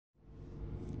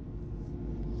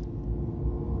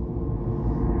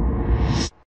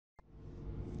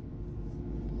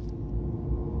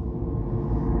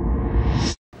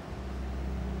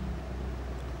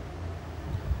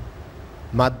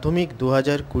মাধ্যমিক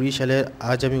 2020 সালের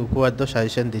আজ আমি উপপাদ্য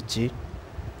সাজেশন দিচ্ছি।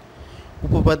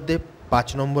 উপপাদ্যে 5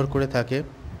 নম্বর করে থাকে।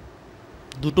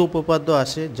 দুটো উপপাদ্য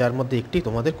আসে যার মধ্যে একটি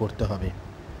তোমাদের করতে হবে।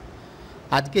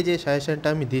 আজকে যে সাজেশনটা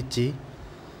আমি দিচ্ছি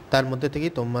তার মধ্যে থেকে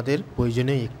তোমাদের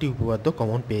প্রয়োজনীয় একটি উপপাদ্য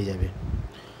কমন পেয়ে যাবে,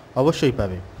 অবশ্যই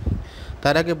পাবে।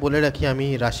 তার আগে বলে রাখি, আমি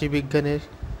রাশিবিজ্ঞানের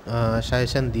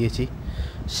সাজেশন দিয়েছি,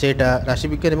 সেটা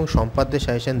রাশিবিজ্ঞান এবং সম্পাদ্যের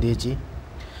সাজেশন দিয়েছি।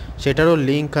 সেটারও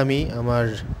লিঙ্ক আমি আমার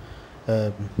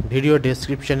ভিডিও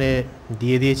ডেসক্রিপশানে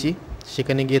দিয়ে দিয়েছি।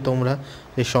 সেখানে গিয়ে তোমরা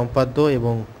এই সম্পাদ্য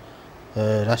এবং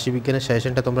রাশিবিজ্ঞানের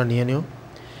সাজেশনটা তোমরা নিয়ে নিও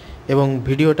এবং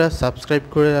ভিডিওটা সাবস্ক্রাইব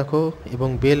করে রাখো এবং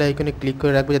বেল আইকনে ক্লিক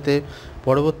করে রাখবে যাতে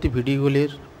পরবর্তী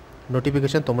ভিডিওগুলির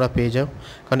নোটিফিকেশান তোমরা পেয়ে যাও।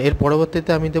 কারণ এর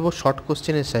পরবর্তীতে আমি দেবো শর্ট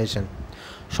কোশ্চেনের সাজেশন।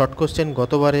 শর্ট কোশ্চেন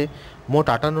গতবারে মোট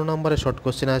 58 নম্বরের শর্ট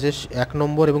কোশ্চেন আছে, 1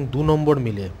 নম্বর এবং 2 নম্বর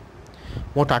মিলে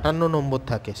মোট 58 নম্বর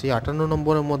থাকে। সেই 58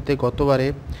 নম্বরের মধ্যে গতবারে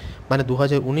মানে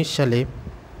 2019 সালে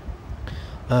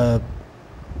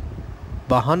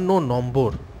 52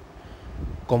 নম্বর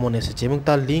কমন এসেছে এবং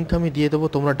তার লিঙ্ক আমি দিয়ে দেবো।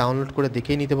 তোমরা ডাউনলোড করে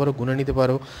দেখেই নিতে পারো, গুনে নিতে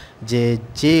পারো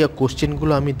যে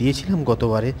কোশ্চেনগুলো আমি দিয়েছিলাম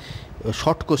গতবারে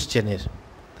শর্ট কোশ্চেনের,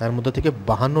 তার মধ্যে থেকে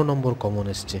 52 নম্বর কমন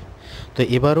এসছে। তো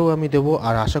এবারেও আমি দেবো,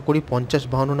 আর আশা করি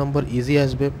 50-52 নম্বর ইজি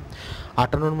আসবে।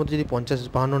 58-র মধ্যে যদি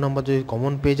 50-52 নম্বর যদি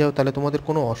কমন পেয়ে যাও তাহলে তোমাদের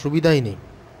কোনো অসুবিধাই নেই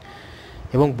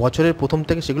এবং বছরের প্রথম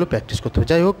থেকে সেগুলো প্র্যাকটিস করতে হবে।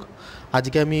 যাই হোক,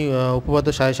 আজকে আমি উপপাদ্য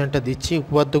সাজেশনটা দিচ্ছি।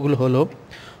 উপপাদ্যগুলো হলো,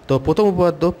 তো প্রথম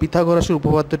উপপাদ্য, পিথাগোরাসের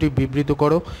উপপাদ্যটি বিবৃত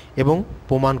করো এবং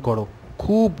প্রমাণ করো।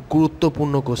 খুব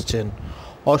গুরুত্বপূর্ণ কোশ্চেন,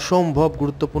 অসম্ভব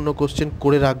গুরুত্বপূর্ণ কোশ্চেন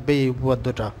করে রাখবে এই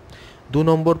উপপাদ্যটা। 2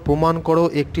 নম্বর, প্রমাণ করো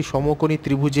একটি সমকোণী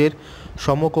ত্রিভুজের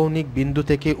সমকৌণিক বিন্দু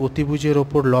থেকে অতিভুজের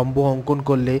ওপর লম্ব অঙ্কন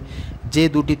করলে যে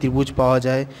দুটি ত্রিভুজ পাওয়া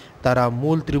যায় তারা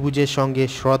মূল ত্রিভুজের সঙ্গে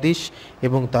সদৃশ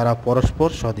এবং তারা পরস্পর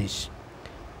সদৃশ।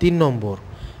 3 নম্বর,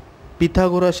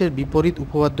 পিথাগোরাসের বিপরীত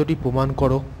উপপাদ্যটি প্রমাণ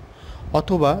করো,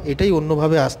 অথবা এটাই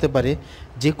অন্যভাবে আসতে পারে,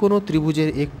 যে কোনো ত্রিভুজের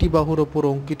একটি বাহুর ওপর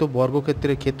অঙ্কিত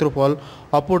বর্গক্ষেত্রের ক্ষেত্রফল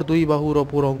অপর 2 বাহুর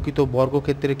ওপর অঙ্কিত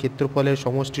বর্গক্ষেত্রের ক্ষেত্রফলের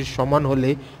সমষ্টির সমান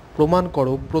হলে প্রমাণ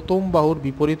করো প্রথম বাহুর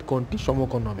বিপরীত কোণটি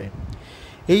সমকোণ হবে।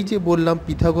 এই যে বললাম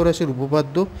পিথাগোরাসের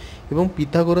উপপাদ্য এবং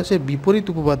পিথাগোরাসের বিপরীত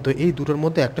উপপাদ্য, এই দুটোর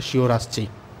মধ্যে একটা শিওর আসছেই।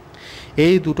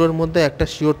 এই দুটোর মধ্যে একটা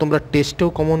শিওর তোমরা টেস্টেও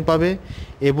কমন পাবে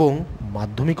এবং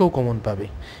মাধ্যমিকেও কমন পাবে।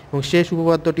 এবং শেষ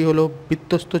উপপাদ্যটি হলো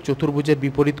বৃত্তস্থ চতুর্ভুজের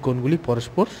বিপরীত কোণগুলি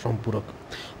পরস্পর সম্পূরক।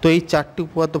 তো এই 4টি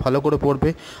উপপাদ্য ভালো করে পড়বে,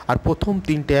 আর প্রথম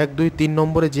 3টে 1, 2, 3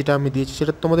 নম্বরে যেটা আমি দিয়েছি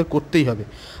সেটা তোমাদের করতেই হবে।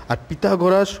 আর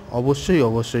পিথাগোরাস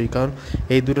অবশ্যই, কারণ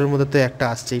এই দুটোর মধ্যে তো একটা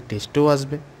আসছেই, টেস্টেও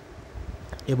আসবে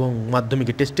এবং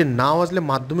মাধ্যমিকে। টেস্টে নাও আসলে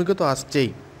মাধ্যমিকে তো আসছেই,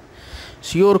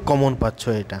 শিওর কমন পাচ্ছ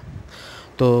এটা।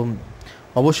 তো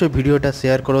অবশ্যই ভিডিওটা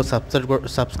শেয়ার করো,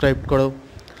 সাবস্ক্রাইব করো,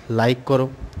 লাইক করো,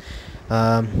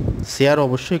 শেয়ার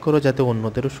অবশ্যই করো যাতে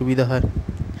অন্যদেরও সুবিধা হয়।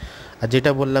 আর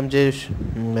যেটা বললাম যে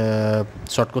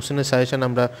শর্ট কোশ্চেনের সাজেশন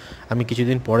আমি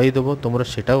কিছুদিন পরেই দেবো, তোমরা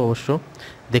সেটাও অবশ্য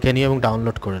দেখে নিও এবং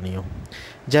ডাউনলোড করে নিও।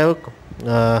 যাই হোক,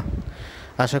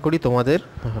 আশা করি তোমাদের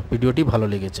ভিডিওটি ভালো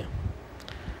লেগেছে।